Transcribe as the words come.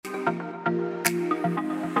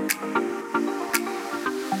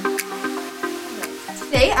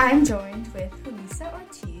Today I'm joined with Julissa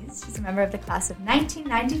Ortiz. She's a member of the class of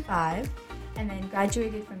 1995 and then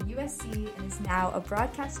graduated from USC and is now a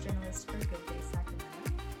broadcast journalist for Good Day Sacramento.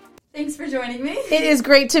 Thanks for joining me. It is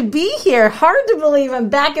great to be here. Hard to believe I'm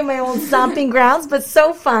back in my old stomping grounds, but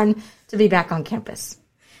so fun to be back on campus.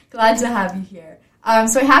 Glad to have you here.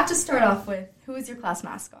 So I have to start off with, who is your class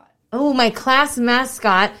mascot? Oh, my class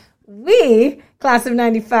mascot. We, class of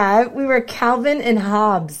 95, we were Calvin and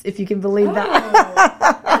Hobbes, if you can believe that.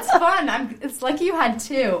 That's fun. It's lucky you had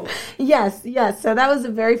two. Yes. So that was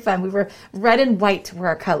very fun. We were red and white were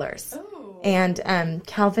our colors. Oh. And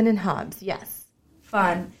Calvin and Hobbes, yes.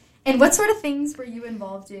 Fun. And what sort of things were you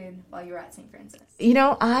involved in while you were at St. Francis? You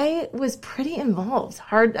know, I was pretty involved.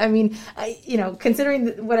 Considering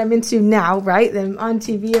what I'm into now, right? I'm on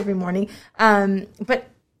TV every morning. But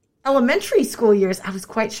elementary school years, I was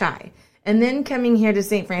quite shy. And then coming here to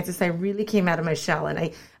St. Francis, I really came out of my shell, and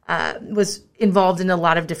I was involved in a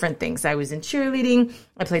lot of different things. I was in cheerleading,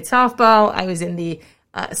 I played softball, I was in the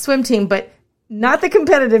swim team, but not the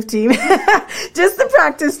competitive team, just the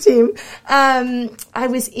practice team. I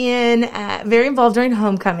was very involved during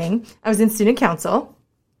homecoming. I was in student council.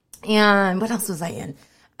 And what else was I in?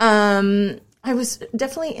 I was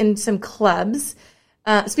definitely in some clubs,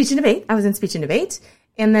 speech and debate. I was in speech and debate.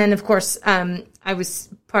 And then, of course, I was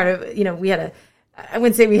part of, I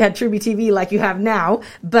wouldn't say we had Truby TV like you have now,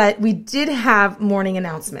 but we did have morning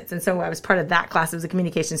announcements. And so I was part of that class. It was a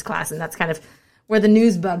communications class, and that's kind of where the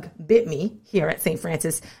news bug bit me here at St.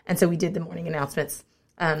 Francis. And so we did the morning announcements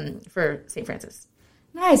for St. Francis.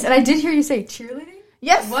 Nice. And I did hear you say cheerleading?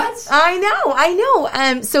 Yes. What? I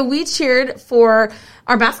know. So we cheered for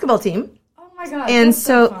our basketball team. Oh, my God. And that's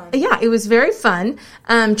so fun. Yeah, it was very fun.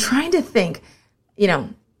 Trying to think,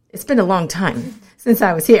 it's been a long time since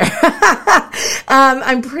I was here.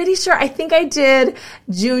 I'm pretty sure, I think I did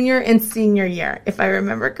junior and senior year, if I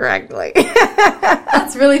remember correctly.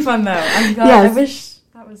 That's really fun, though. I'm glad. Yes. I wish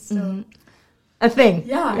that was so... A thing.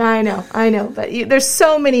 Yeah. I know. But there's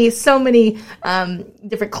so many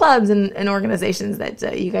different clubs and organizations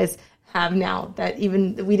that you guys have now that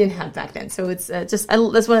even we didn't have back then. So it's that's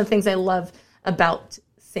one of the things I love about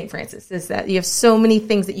St. Francis is that you have so many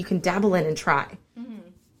things that you can dabble in and try. Mm-hmm.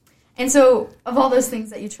 And so, of all those things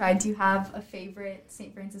that you tried, do you have a favorite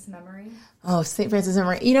St. Francis memory? Oh, St. Francis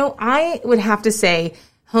memory. I would have to say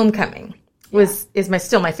homecoming is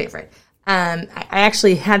still my favorite. I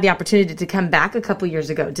actually had the opportunity to come back a couple years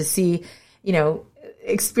ago to see,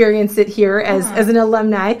 experience it here as an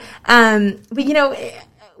alumni. But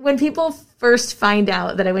when people first find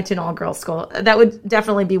out that I went to an all-girls school, that would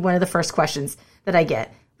definitely be one of the first questions that I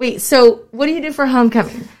get. Wait, so what do you do for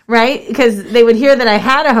homecoming, right? Because they would hear that I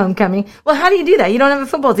had a homecoming. Well, how do you do that? You don't have a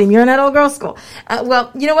football team. You're in that all-girls school. Well,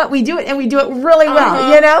 you know what? We do it, and we do it really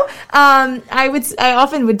well, I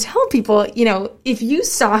often would tell people, if you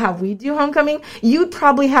saw how we do homecoming, you'd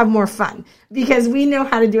probably have more fun because we know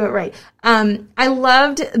how to do it right. I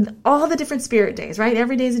loved all the different spirit days, right?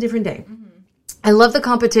 Every day is a different day. Mm-hmm. I love the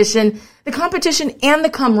competition and the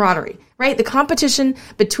camaraderie, right? The competition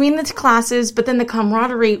between the classes, but then the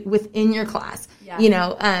camaraderie within your class. Yeah.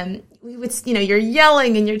 We would, you're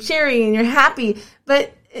yelling and you're cheering and you're happy,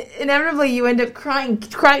 but inevitably you end up crying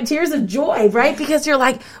tears of joy, right? Because you're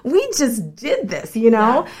like, we just did this,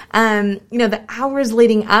 Yeah. The hours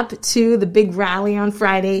leading up to the big rally on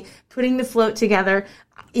Friday, putting the float together.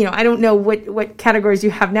 I don't know what categories you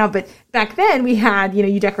have now, but back then we had,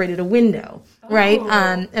 you decorated a window, right?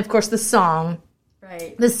 Of course, the song,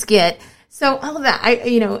 right, the skit. So all of that,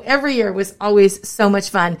 every year was always so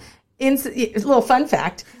much fun. A little fun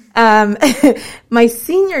fact, my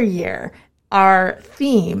senior year, our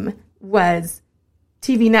theme was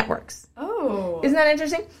TV networks. Oh. Isn't that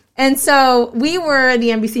interesting? And so we were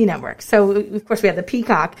the NBC network. So, of course, we had the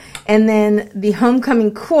Peacock and then the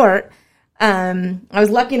homecoming court. I was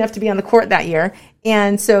lucky enough to be on the court that year.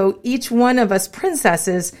 And so each one of us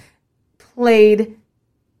princesses played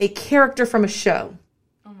a character from a show.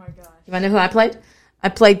 Oh, my gosh. You want to know who I played? I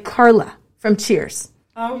played Carla from Cheers.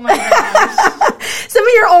 Oh, my gosh. Some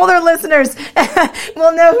of your older listeners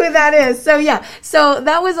will know who that is. So, yeah. So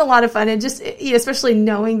that was a lot of fun. And just, especially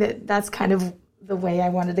knowing that that's kind of the way I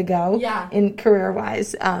wanted to go in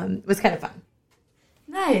career-wise was kind of fun.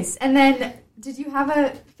 Nice. And then... did you have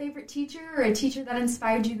a favorite teacher or a teacher that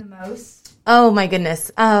inspired you the most? Oh, my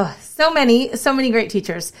goodness. So many great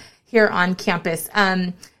teachers here on campus.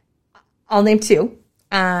 I'll name two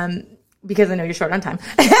because I know you're short on time.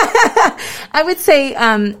 I would say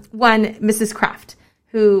one, Mrs. Kraft,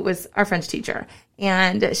 who was our French teacher.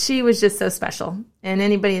 And she was just so special. And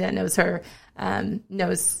anybody that knows her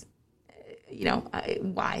knows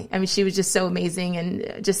why. I mean, she was just so amazing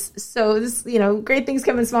and just so, great things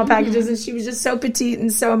come in small packages. And she was just so petite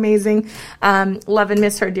and so amazing. Love and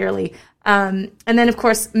miss her dearly. And then, of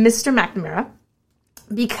course, Mr. McNamara,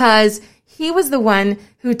 because he was the one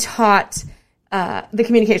who taught the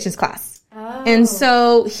communications class. Oh. And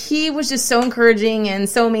so he was just so encouraging and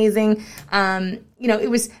so amazing. It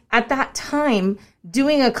was at that time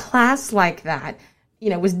doing a class like that,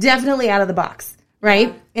 was definitely out of the box,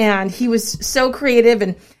 right? Yeah. And he was so creative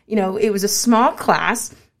and, it was a small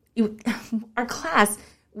class. Our class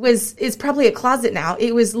is probably a closet now.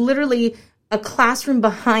 It was literally a classroom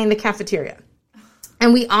behind the cafeteria.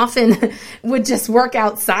 And we often would just work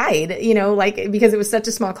outside, because it was such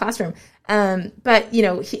a small classroom. But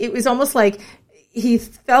it was almost like he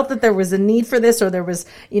felt that there was a need for this or there was,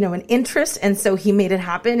 an interest. And so he made it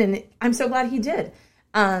happen. And I'm so glad he did.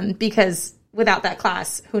 Because without that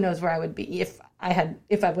class, who knows where I would be if I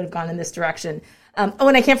would have gone in this direction.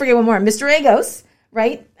 And I can't forget one more, Mr. Agos,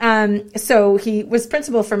 right? So he was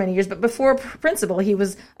principal for many years, but before principal, he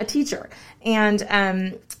was a teacher. And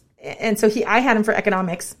so I had him for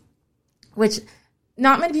economics, which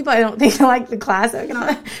not many people, I don't think, like the class of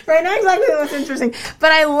economics. Right, not exactly the most interesting,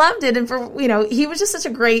 but I loved it. And he was just such a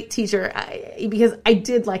great teacher because I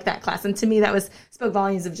did like that class. And to me, that spoke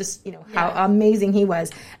volumes of just, how amazing he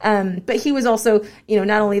was. But he was also,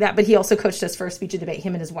 not only that, but he also coached us for speech and debate,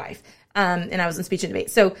 him and his wife. And I was in speech and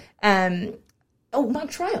debate. So, mock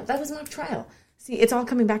trial. That was mock trial. See, it's all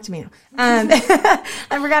coming back to me now.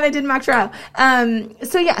 I forgot I did mock trial.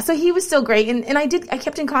 So he was still great. And I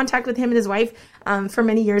kept in contact with him and his wife, for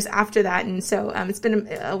many years after that. And so, it's been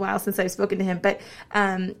a while since I've spoken to him, but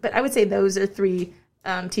I would say those are three,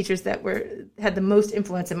 teachers that had the most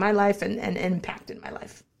influence in my life and impact in my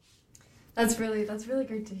life. That's really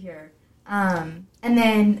great to hear. And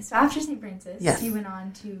then, so after St. Francis, yes, you went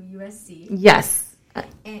on to USC. Yes.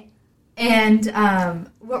 And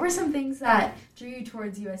what were some things that drew you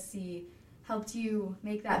towards USC, helped you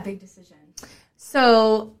make that big decision?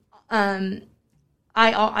 So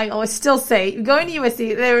I always still say, going to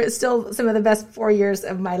USC, they were still some of the best 4 years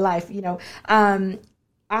of my life.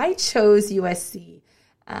 I chose USC.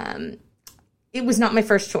 It was not my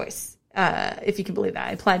first choice, if you can believe that.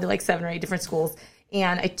 I applied to like 7 or 8 different schools,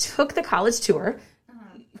 and I took the college tour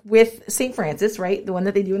with St. Francis, right? The one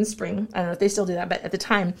that they do in the spring. I don't know if they still do that, but at the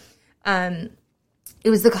time, it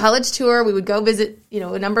was the college tour. We would go visit,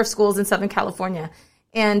 a number of schools in Southern California.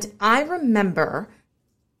 And I remember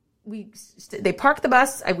they parked the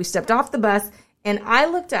bus. We stepped off the bus and I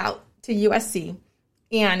looked out to USC.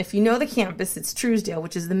 And if you know the campus, it's Truesdale,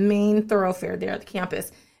 which is the main thoroughfare there at the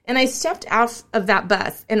campus. And I stepped out of that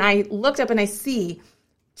bus and I looked up and I see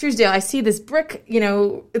Truesdale. I see this brick,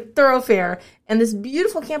 thoroughfare and this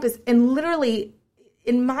beautiful campus. And literally,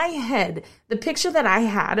 in my head, the picture that I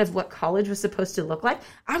had of what college was supposed to look like,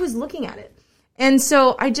 I was looking at it. And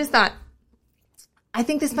so I just thought, I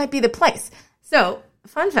think this might be the place. So,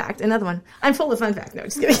 fun fact, another one. I'm full of fun fact. No,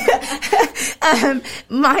 just kidding.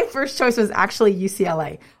 My first choice was actually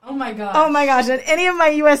UCLA. Oh my gosh. Oh my gosh. And any of my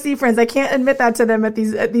USC friends, I can't admit that to them at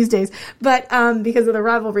these days, but because of the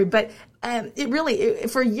rivalry. But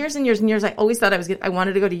for years and years and years, I always thought I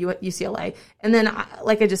wanted to go to UCLA. And then,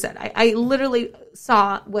 like I just said, I literally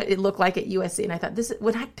saw what it looked like at USC. And I thought,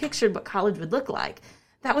 when I pictured what college would look like,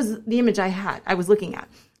 that was the image I was looking at.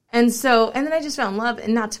 And then I just fell in love.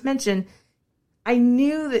 And not to mention, I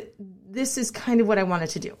knew that this is kind of what I wanted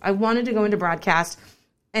to do. I wanted to go into broadcast,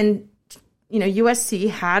 and, USC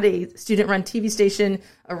had a student-run TV station,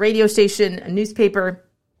 a radio station, a newspaper.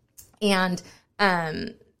 And,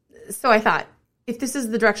 so I thought, if this is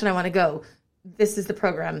the direction I want to go, this is the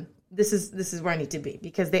program. This is where I need to be,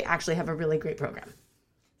 because they actually have a really great program.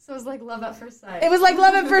 So it was like love at first sight. It was like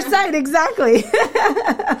love at first sight, exactly.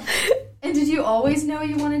 And did you always know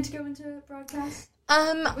you wanted to go into broadcast?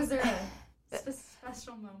 Was there a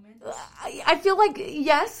special moment? I feel like,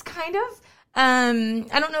 yes, kind of.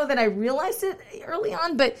 I don't know that I realized it early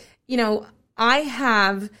on, but,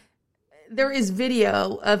 there is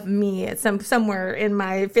video of me at somewhere in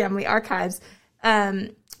my family archives.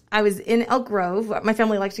 I was in Elk Grove. My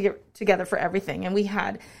family liked to get together for everything, and we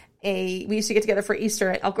used to get together for Easter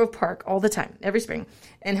at Elk Grove Park all the time, every spring,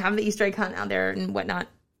 and have the Easter egg hunt out there and whatnot.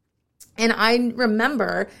 And I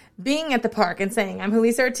remember being at the park and saying, "I'm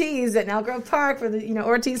Julissa Ortiz at Elk Grove Park for the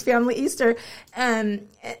Ortiz family Easter." And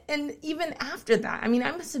even after that, I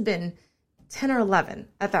must have been 10 or 11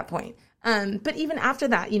 at that point. But even after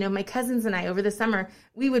that, my cousins and I over the summer,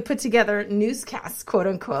 we would put together newscasts, quote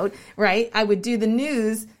unquote, right? I would do the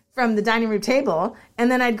news from the dining room table,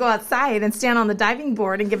 and then I'd go outside and stand on the diving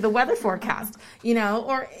board and give the weather forecast,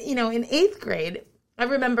 or, in 8th grade, I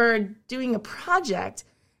remember doing a project,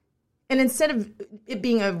 and instead of it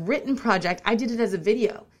being a written project, I did it as a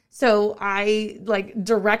video. So I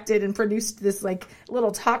directed and produced this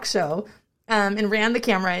little talk show, and ran the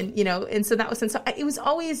camera, and so that was, so it was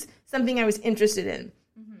always something I was interested in.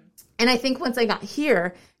 Mm-hmm. And I think once I got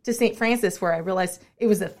here to St. Francis, where I realized it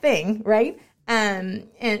was a thing, right? And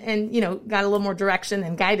got a little more direction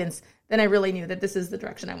and guidance, then I really knew that this is the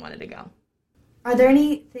direction I wanted to go. Are there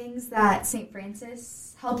any things that St.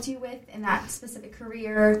 Francis helped you with in that specific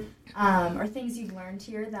career, or things you've learned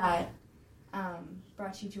here that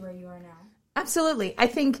brought you to where you are now? Absolutely. I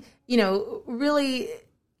think, really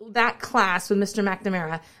that class with Mr.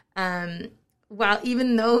 McNamara, while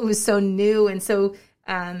even though it was so new and so,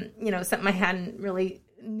 something I hadn't really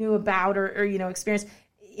knew about or experienced,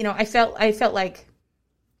 I felt like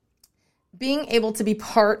being able to be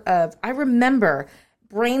part of, I remember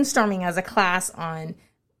brainstorming as a class on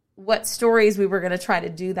what stories we were going to try to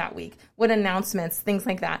do that week, what announcements, things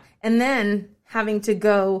like that. And then having to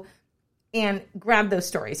go and grab those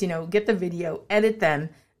stories, get the video, edit them,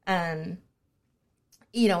 and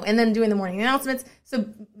then doing the morning announcements. So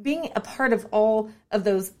being a part of all of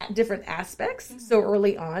those different aspects so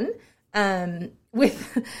early on,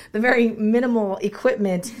 with the very minimal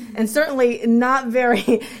equipment and certainly not very,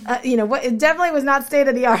 it definitely was not state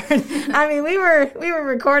of the art. I mean, we were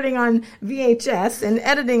recording on VHS and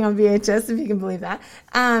editing on VHS, if you can believe that.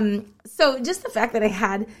 So just the fact that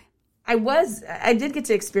I did get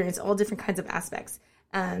to experience all different kinds of aspects,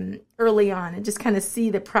 early on, and just kind of see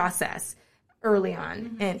the process early on.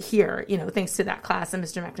 Mm-hmm. And here, thanks to that class and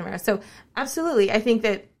Mr. McNamara. So absolutely. I think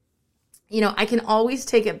that, I can always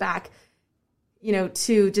take it back,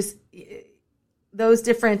 to just those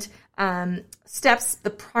different steps, the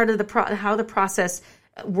part of how the process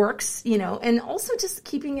works, and also just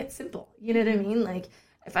keeping it simple. You know what I mean? Like,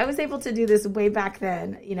 if I was able to do this way back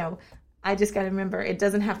then, I just got to remember it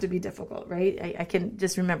doesn't have to be difficult, right? I can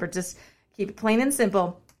just remember, just keep it plain and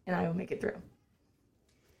simple, and I will make it through.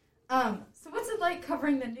 So what's it like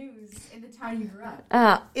covering the news in the town you grew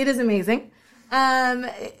up? It is amazing.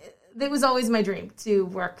 It was always my dream to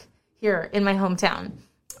work here in my hometown.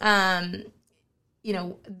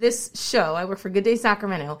 This show, I work for Good Day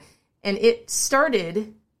Sacramento, and it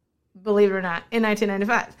started, believe it or not, in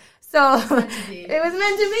 1995. So it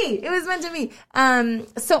was meant to be.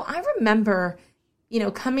 So I remember,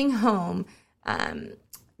 coming home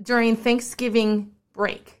during Thanksgiving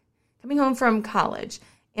break, coming home from college,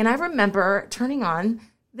 and I remember turning on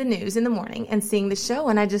the news in the morning and seeing the show,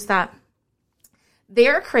 and I just thought,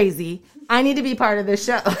 they're crazy. I need to be part of this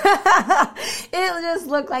show. It just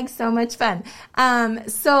looked like so much fun.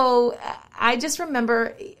 So I just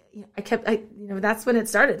remember, that's when it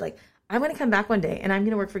started. Like, I'm going to come back one day and I'm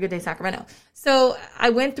going to work for Good Day Sacramento. So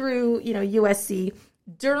I went through, USC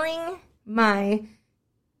during my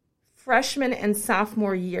freshman and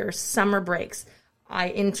sophomore year summer breaks. I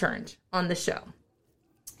interned on the show.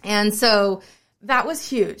 And so that was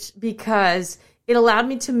huge because it allowed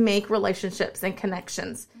me to make relationships and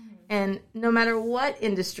connections. Mm-hmm. And no matter what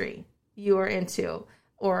industry you are into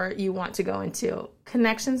or you want to go into,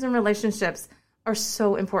 connections and relationships are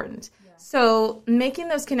so important. Yeah. So making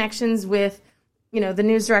those connections with, the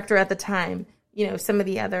news director at the time, some of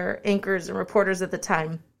the other anchors and reporters at the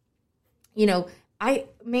time, I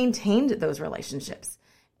maintained those relationships.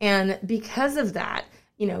 And because of that,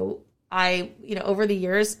 over the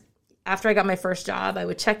years, after I got my first job, I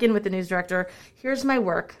would check in with the news director. Here's my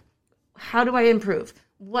work. How do I improve?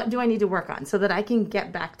 What do I need to work on so that I can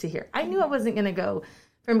get back to here? I knew I wasn't going to go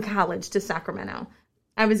from college to Sacramento.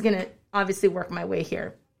 I was going to obviously work my way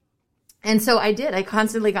here. And so I did. I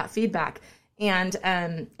constantly got feedback. And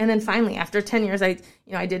then finally, after 10 years, I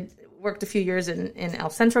worked a few years in El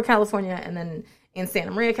Centro, California, and then in Santa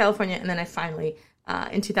Maria, California. And then I finally,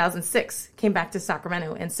 in 2006, came back to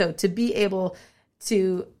Sacramento. And so to be able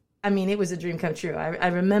to, it was a dream come true. I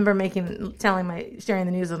remember sharing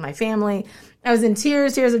the news with my family. I was in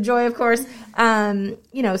tears of joy, of course.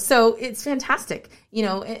 So it's fantastic,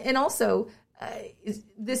 and also,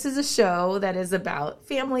 this is a show that is about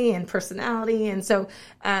family and personality. And so,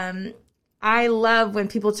 I love when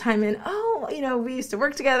people chime in, we used to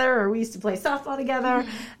work together or we used to play softball together.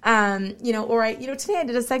 Today I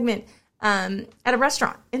did a segment at a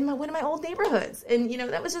restaurant in one of my old neighborhoods. And,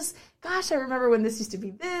 that was just, gosh, I remember when this used to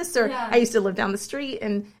be this, or I used to live down the street.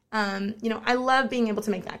 And, I love being able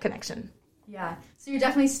to make that connection. Yeah. So you're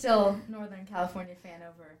definitely still Northern California fan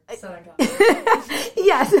over Southern California.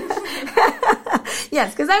 Yes.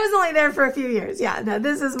 Yes, because I was only there for a few years. Yeah, no,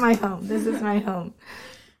 this is my home. This is my home.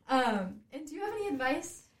 And do you have any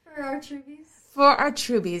advice for our Trubies? For our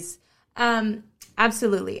Trubies,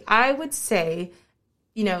 absolutely. I would say,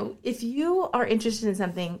 if you are interested in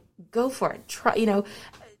something, go for it.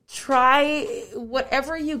 Try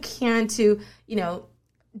whatever you can to,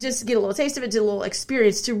 just get a little taste of it, do a little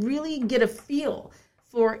experience to really get a feel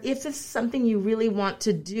for if it's something you really want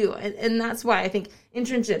to do. And that's why I think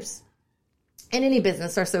internships in any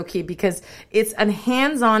business are so key, because it's a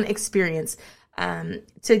hands-on experience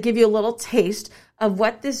to give you a little taste of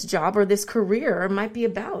what this job or this career might be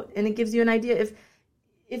about. And it gives you an idea if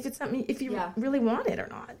it's something, if you really want it or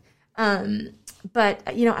not. But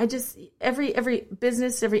I just, every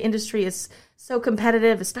business, every industry is so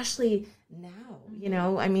competitive, especially now.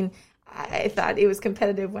 I thought it was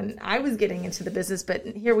competitive when I was getting into the business, but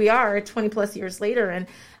here we are 20 plus years later, and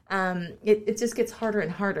it just gets harder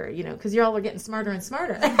and harder, because y'all are getting smarter and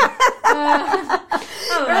smarter.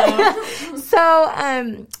 So,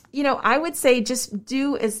 I would say just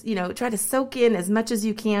do as, try to soak in as much as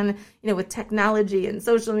you can, with technology and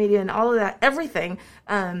social media and all of that, everything,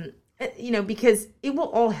 because it will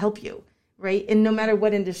all help you, right? And no matter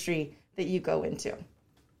what industry that you go into.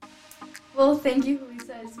 Well, thank you,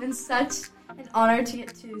 Lisa. It's been such an honor to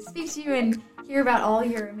get to speak to you and hear about all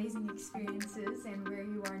your amazing experiences and where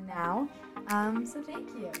you are now. So thank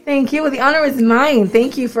you. Thank you. Well, the honor is mine.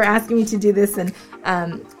 Thank you for asking me to do this. And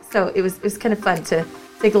so it was kind of fun to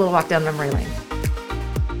take a little walk down memory lane.